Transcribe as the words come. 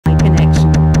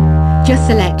Just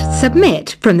select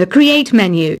Submit from the Create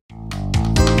menu.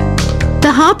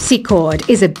 The harpsichord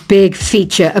is a big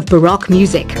feature of Baroque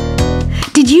music.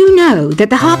 Did you know that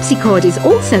the harpsichord is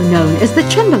also known as the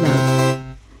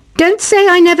cembalo? Don't say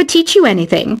I never teach you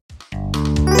anything.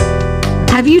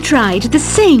 Have you tried the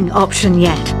Sing option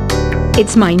yet?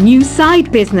 It's my new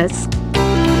side business.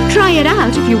 Try it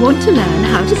out if you want to learn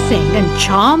how to sing and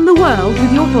charm the world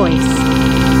with your voice.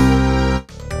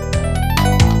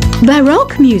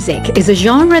 Baroque music is a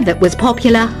genre that was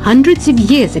popular hundreds of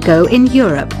years ago in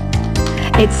Europe.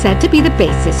 It's said to be the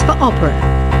basis for opera.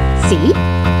 See?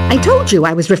 I told you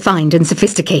I was refined and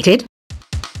sophisticated.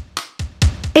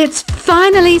 It's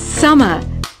finally summer.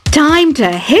 Time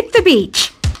to hit the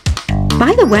beach.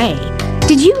 By the way,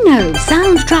 did you know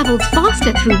sound travels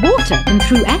faster through water than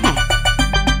through air?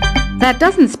 That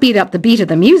doesn't speed up the beat of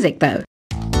the music, though.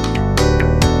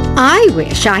 I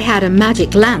wish I had a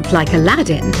magic lamp like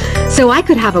Aladdin, so I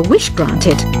could have a wish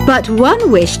granted. But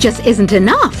one wish just isn't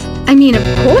enough. I mean, of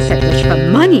course I'd wish for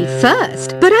money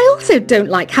first, but I also don't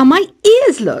like how my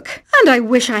ears look. And I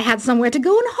wish I had somewhere to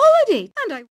go on holiday.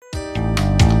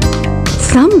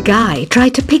 Some guy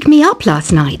tried to pick me up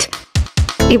last night.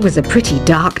 It was a pretty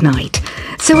dark night,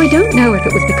 so I don't know if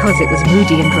it was because it was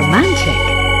moody and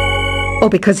romantic, or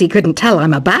because he couldn't tell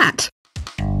I'm a bat.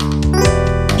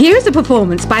 Here's a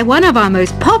performance by one of our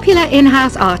most popular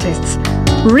in-house artists.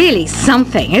 Really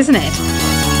something, isn't it?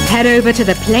 Head over to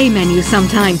the Play menu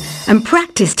sometime and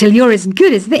practice till you're as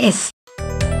good as this.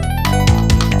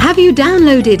 Have you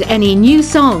downloaded any new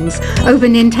songs over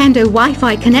Nintendo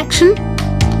Wi-Fi connection?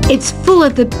 It's full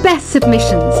of the best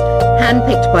submissions,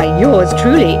 handpicked by yours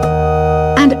truly.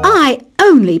 And I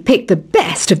only picked the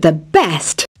best of the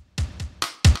best.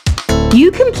 You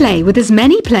can play with as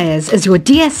many players as your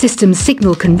DS system's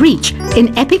signal can reach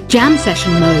in Epic Jam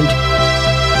Session mode.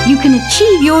 You can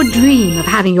achieve your dream of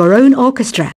having your own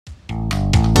orchestra.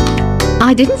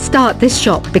 I didn't start this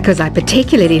shop because I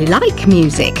particularly like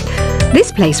music.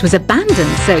 This place was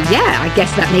abandoned, so yeah, I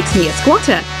guess that makes me a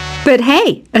squatter. But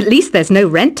hey, at least there's no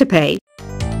rent to pay.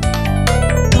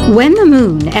 When the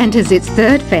moon enters its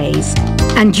third phase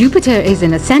and Jupiter is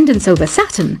in ascendance over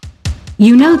Saturn,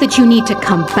 you know that you need to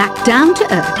come back down to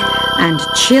Earth and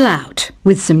chill out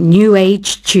with some new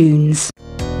age tunes.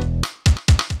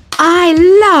 I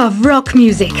love rock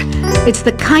music. It's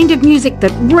the kind of music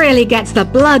that really gets the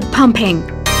blood pumping.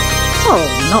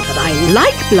 Oh, not that I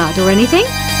like blood or anything.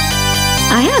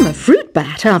 I am a fruit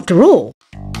bat after all.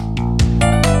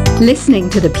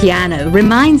 Listening to the piano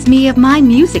reminds me of my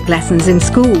music lessons in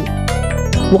school.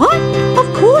 What?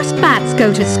 Of course bats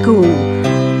go to school.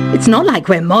 It's not like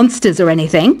we're monsters or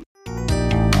anything.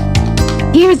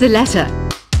 Here's a letter.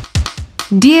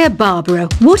 Dear Barbara,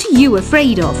 what are you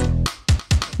afraid of?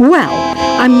 Well,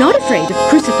 I'm not afraid of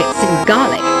crucifix and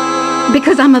garlic,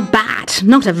 because I'm a bat,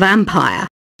 not a vampire.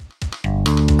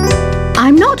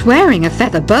 I'm not wearing a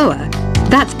feather boa.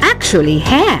 That's actually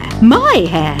hair, my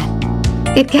hair.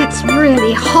 It gets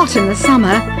really hot in the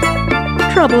summer.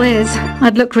 Trouble is,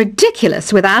 I'd look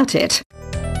ridiculous without it.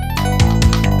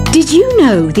 Did you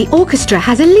know the orchestra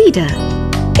has a leader?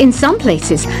 In some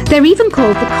places, they're even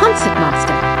called the concert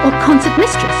master or concert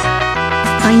mistress.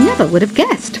 I never would have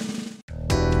guessed.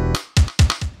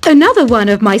 Another one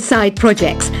of my side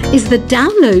projects is the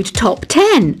Download Top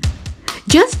 10.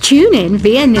 Just tune in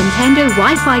via Nintendo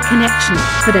Wi-Fi connection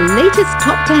for the latest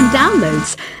Top 10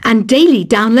 downloads and daily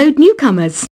download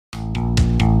newcomers.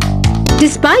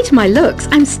 Despite my looks,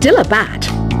 I'm still a bat.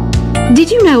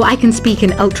 Did you know I can speak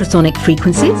in ultrasonic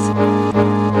frequencies?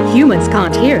 Humans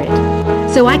can't hear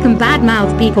it, so I can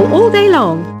badmouth people all day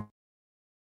long.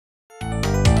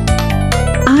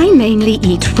 I mainly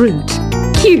eat fruit.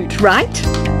 Cute, right?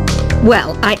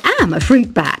 Well, I am a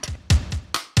fruit bat.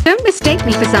 Don't mistake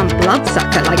me for some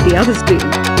bloodsucker like the others do.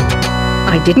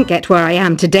 I didn't get where I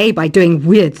am today by doing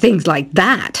weird things like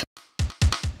that.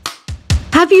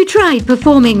 Have you tried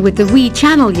performing with the Wii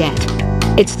channel yet?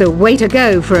 It's the way to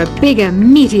go for a bigger,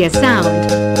 meatier sound.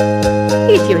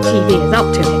 If your TV is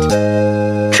up to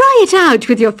it. Try it out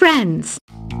with your friends.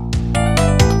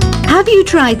 Have you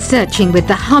tried searching with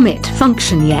the Hum It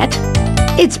function yet?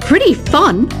 It's pretty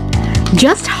fun.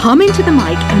 Just hum into the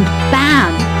mic and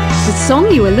bam! The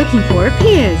song you are looking for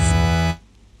appears.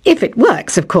 If it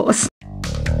works, of course.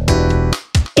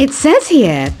 It says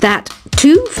here that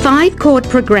 2 5-chord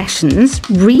progressions,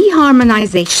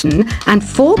 reharmonization, and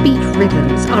 4-beat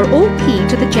rhythms are all key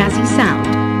to the jazzy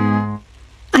sound.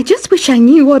 I just wish I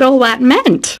knew what all that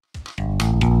meant.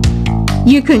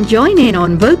 You can join in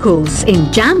on vocals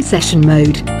in jam session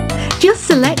mode. Just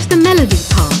select the melody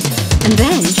part and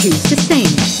then choose to sing.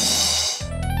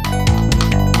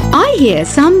 I hear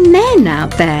some men out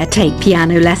there take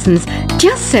piano lessons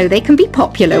just so they can be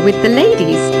popular with the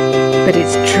ladies. But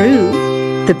it's true,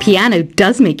 the piano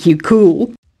does make you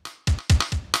cool.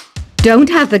 Don't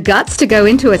have the guts to go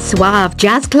into a suave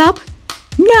jazz club?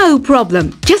 No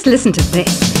problem, just listen to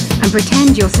this and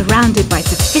pretend you're surrounded by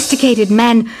sophisticated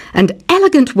men and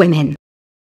elegant women.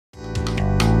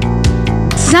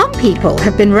 Some people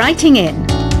have been writing in,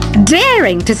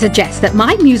 daring to suggest that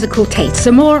my musical tastes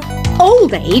are more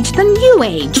old age than new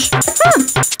age.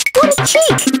 What a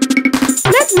cheek!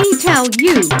 Let me tell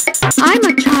you, I'm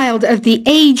a child of the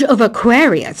age of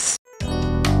Aquarius.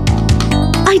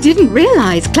 I didn't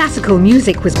realize classical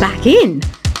music was back in,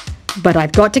 but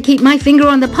I've got to keep my finger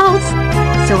on the pulse,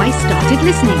 so I started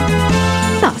listening.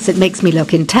 Thus, it makes me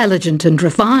look intelligent and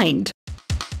refined.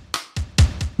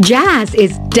 Jazz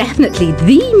is definitely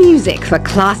the music for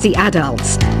classy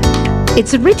adults.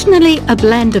 It's originally a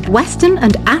blend of Western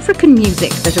and African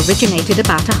music that originated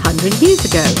about 100 years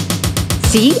ago.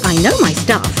 See, I know my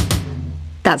stuff.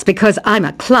 That's because I'm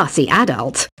a classy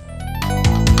adult.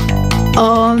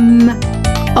 Oh,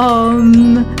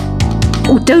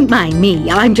 don't mind me.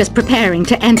 I'm just preparing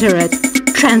to enter a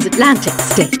transatlantic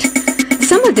state.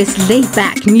 Some of this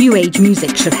laid-back New Age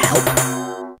music should help.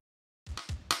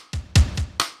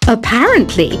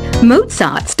 Apparently,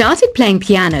 Mozart started playing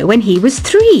piano when he was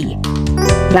 3.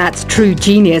 That's true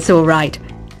genius, all right.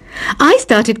 I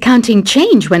started counting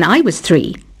change when I was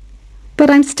 3. But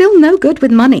I'm still no good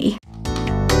with money.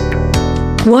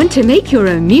 Want to make your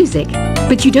own music,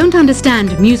 but you don't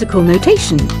understand musical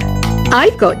notation?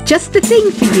 I've got just the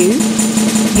thing for you.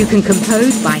 You can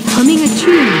compose by humming a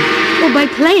tune or by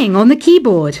playing on the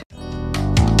keyboard.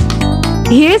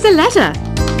 Here's a letter.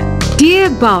 Dear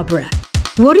Barbara,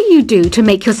 what do you do to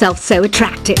make yourself so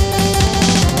attractive?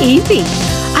 Easy.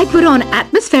 I put on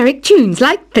atmospheric tunes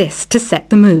like this to set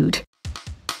the mood.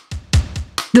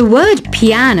 The word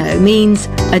piano means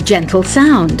a gentle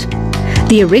sound.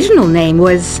 The original name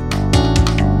was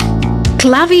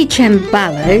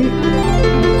clavicembalo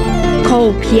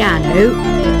col piano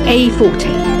a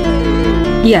forte.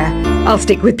 Yeah, I'll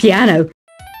stick with piano.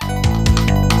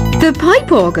 The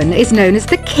pipe organ is known as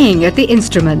the king of the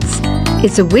instruments.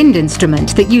 It's a wind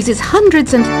instrument that uses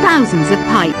hundreds and thousands of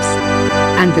pipes.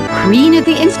 And the queen of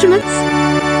the instruments?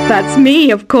 That's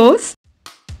me, of course.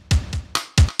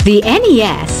 The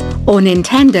NES, or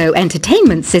Nintendo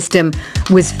Entertainment System,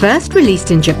 was first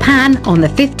released in Japan on the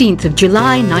 15th of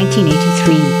July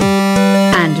 1983.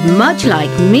 And much like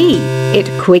me, it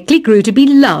quickly grew to be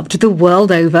loved the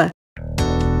world over.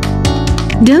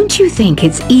 Don't you think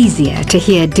it's easier to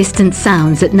hear distant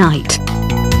sounds at night?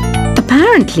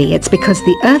 Apparently it's because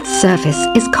the Earth's surface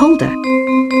is colder.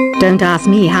 Don't ask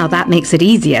me how that makes it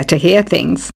easier to hear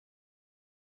things.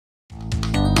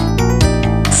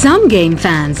 Some game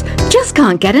fans just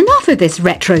can't get enough of this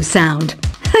retro sound.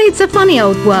 It's a funny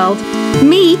old world.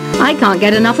 Me, I can't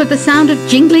get enough of the sound of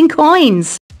jingling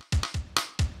coins.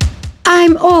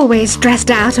 I'm always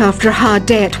stressed out after a hard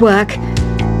day at work.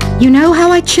 You know how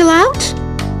I chill out?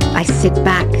 I sit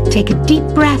back, take a deep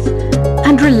breath,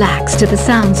 and relax to the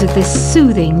sounds of this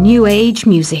soothing New Age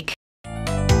music.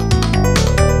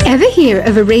 Ever hear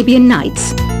of Arabian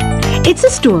Nights? It's a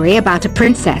story about a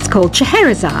princess called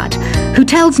Scheherazade who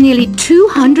tells nearly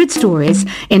 200 stories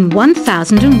in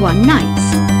 1001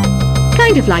 nights.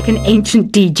 Kind of like an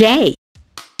ancient DJ.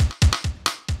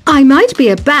 I might be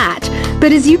a bat,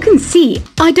 but as you can see,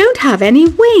 I don't have any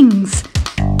wings.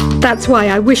 That's why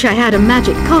I wish I had a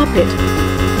magic carpet.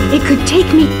 It could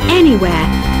take me anywhere,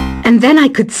 and then I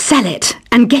could sell it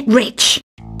and get rich.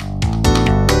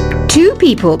 2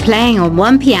 people playing on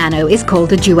one piano is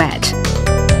called a duet.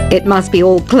 It must be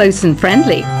all close and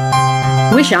friendly.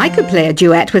 Wish I could play a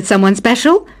duet with someone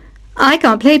special. I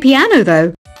can't play piano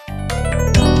though.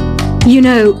 You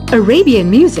know, Arabian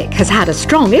music has had a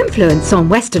strong influence on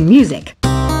Western music.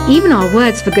 Even our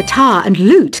words for guitar and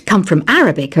lute come from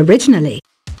Arabic originally.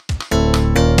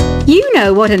 You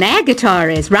know what an air guitar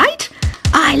is, right?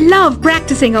 I love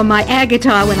practicing on my air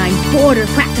guitar when I'm bored of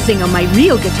practicing on my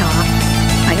real guitar.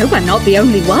 I hope I'm not the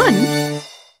only one.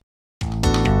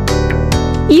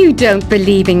 You don't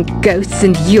believe in ghosts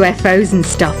and UFOs and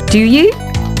stuff, do you?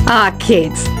 Ah,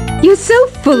 kids, you're so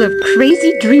full of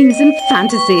crazy dreams and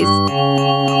fantasies.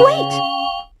 Wait,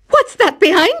 what's that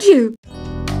behind you?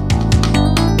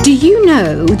 Do you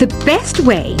know the best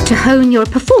way to hone your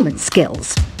performance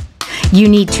skills? You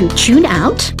need to tune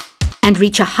out and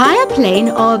reach a higher plane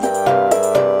of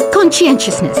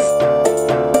conscientiousness.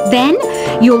 Then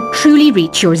you'll truly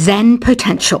reach your Zen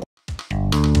potential.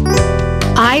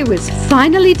 I was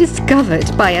finally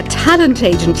discovered by a talent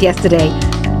agent yesterday.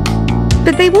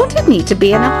 but they wanted me to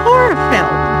be in a horror film.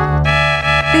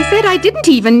 They said I didn't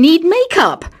even need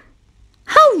makeup.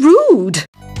 How rude!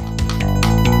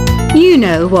 You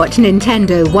know what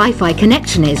Nintendo Wi-Fi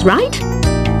connection is, right?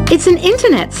 It's an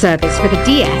internet service for the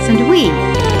DS and Wii,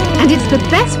 and it's the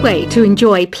best way to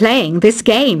enjoy playing this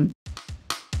game.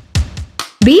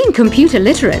 Being computer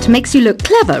literate makes you look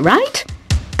clever, right?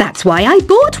 That's why I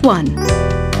bought one.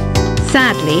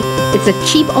 Sadly, it's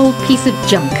a cheap old piece of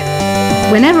junk.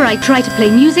 Whenever I try to play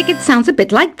music, it sounds a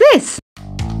bit like this.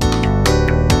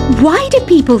 Why do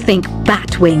people think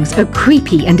bat wings are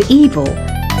creepy and evil?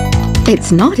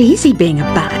 It's not easy being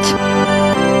a bat.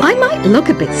 I might look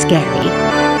a bit scary,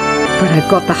 but I've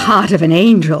got the heart of an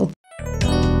angel.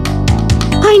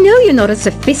 I know you're not as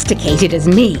sophisticated as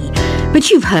me, but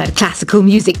you've heard classical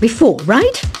music before,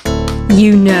 right?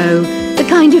 You know, the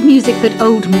kind of music that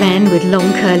old men with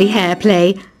long curly hair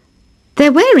play.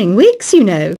 They're wearing wigs, you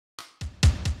know.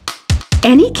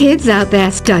 Any kids out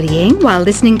there studying while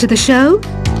listening to the show?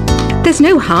 There's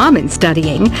no harm in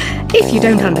studying. If you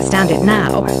don't understand it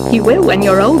now, you will when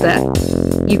you're older.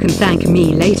 You can thank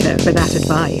me later for that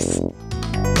advice.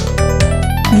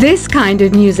 This kind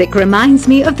of music reminds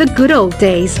me of the good old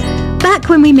days, back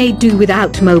when we made do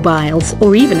without mobiles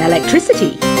or even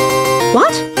electricity.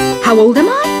 What? How old am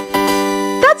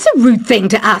I? That's a rude thing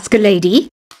to ask a lady.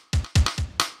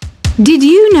 Did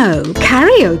you know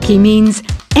karaoke means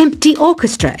empty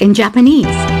orchestra in Japanese?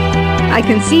 I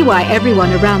can see why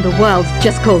everyone around the world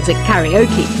just calls it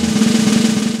karaoke.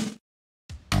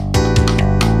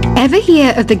 Ever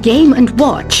hear of the Game &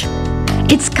 Watch?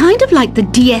 It's kind of like the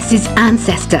DS's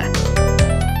ancestor.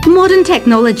 Modern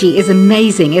technology is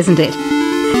amazing, isn't it?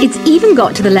 It's even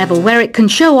got to the level where it can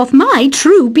show off my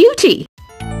true beauty.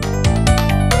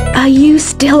 Are you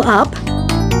still up?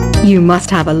 You must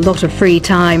have a lot of free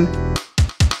time.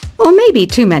 Or maybe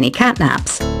too many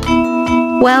catnaps.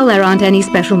 Well, there aren't any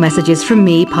special messages from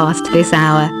me past this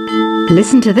hour.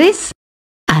 Listen to this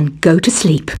and go to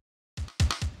sleep.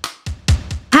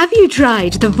 Have you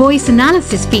tried the voice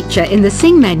analysis feature in the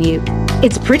Sing menu?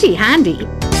 It's pretty handy.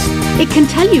 It can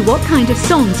tell you what kind of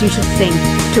songs you should sing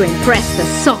to impress the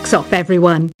socks off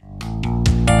everyone.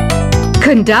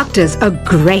 Conductors are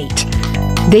great.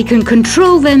 They can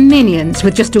control their minions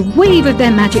with just a wave of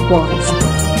their magic wands.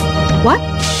 What?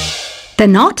 They're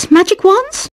not magic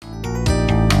wands?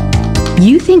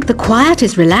 You think the quiet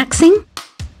is relaxing?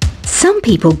 Some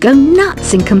people go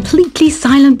nuts in completely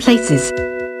silent places.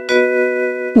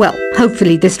 Well,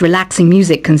 hopefully this relaxing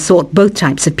music can sort both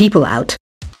types of people out.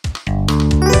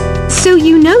 So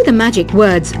you know the magic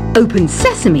words "Open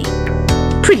Sesame"?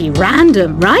 Pretty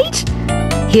random, right?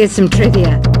 Here's some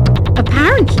trivia.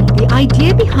 Apparently, the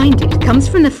idea behind it comes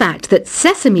from the fact that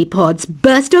sesame pods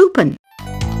burst open.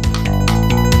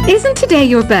 Isn't today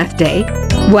your birthday?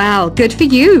 Well, good for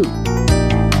you.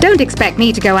 Don't expect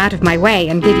me to go out of my way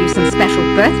and give you some special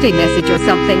birthday message or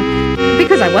something,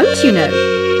 because I won't, you know.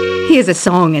 Here's a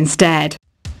song instead.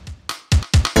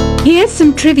 Here's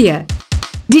some trivia.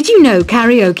 Did you know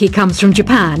karaoke comes from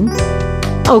Japan?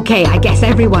 Okay, I guess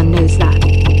everyone knows that.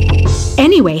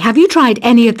 Anyway, have you tried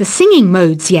any of the singing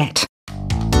modes yet?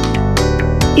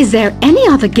 Is there any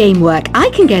other game work I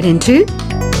can get into?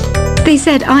 They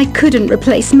said I couldn't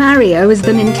replace Mario as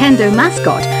the Nintendo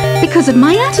mascot because of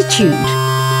my attitude.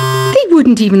 They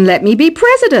wouldn't even let me be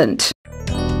president.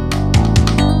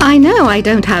 I know I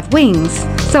don't have wings,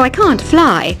 so I can't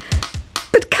fly.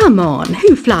 But come on,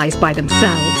 who flies by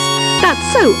themselves?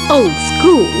 That's so old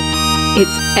school.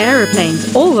 It's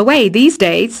aeroplanes all the way these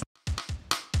days.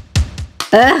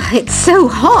 Ugh, it's so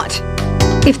hot.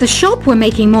 If the shop were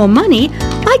making more money,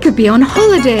 I could be on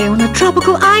holiday on a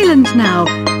tropical island now,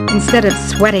 instead of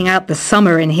sweating out the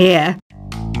summer in here.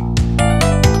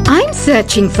 I'm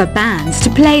searching for bands to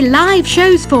play live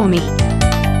shows for me.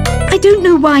 I don't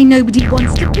know why nobody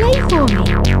wants to play for me.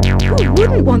 Who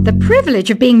wouldn't want the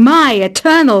privilege of being my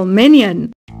eternal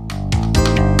minion?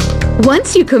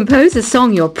 Once you compose a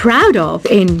song you're proud of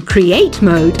in Create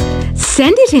mode,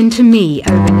 send it in to me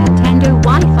over Nintendo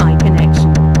Wi-Fi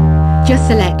connection. Just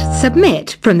select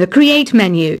Submit from the Create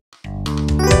menu.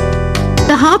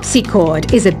 The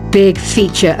harpsichord is a big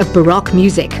feature of Baroque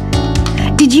music.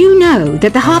 Did you know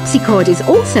that the harpsichord is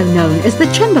also known as the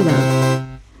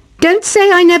cembalo? Don't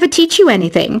say I never teach you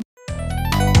anything.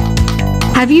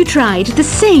 Have you tried the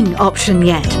Sing option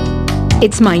yet?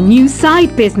 It's my new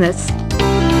side business.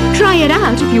 Try it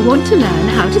out if you want to learn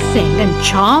how to sing and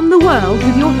charm the world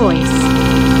with your voice.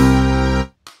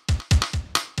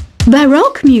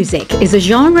 Baroque music is a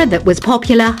genre that was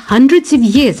popular hundreds of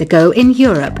years ago in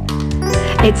Europe.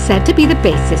 It's said to be the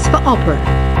basis for opera.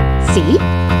 See?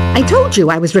 I told you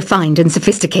I was refined and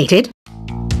sophisticated.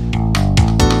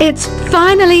 It's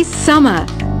finally summer.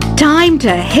 Time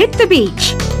to hit the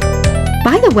beach.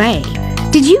 By the way,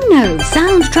 did you know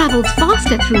sound travels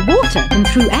faster through water than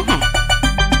through air?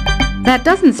 That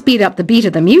doesn't speed up the beat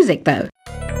of the music, though.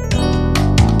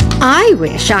 I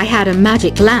wish I had a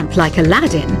magic lamp like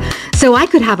Aladdin, so I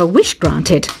could have a wish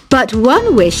granted. But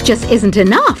one wish just isn't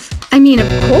enough. I mean, of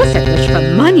course I wish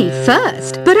for money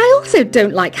first, but I also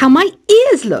don't like how my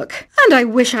ears look. And I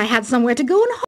wish I had somewhere to go and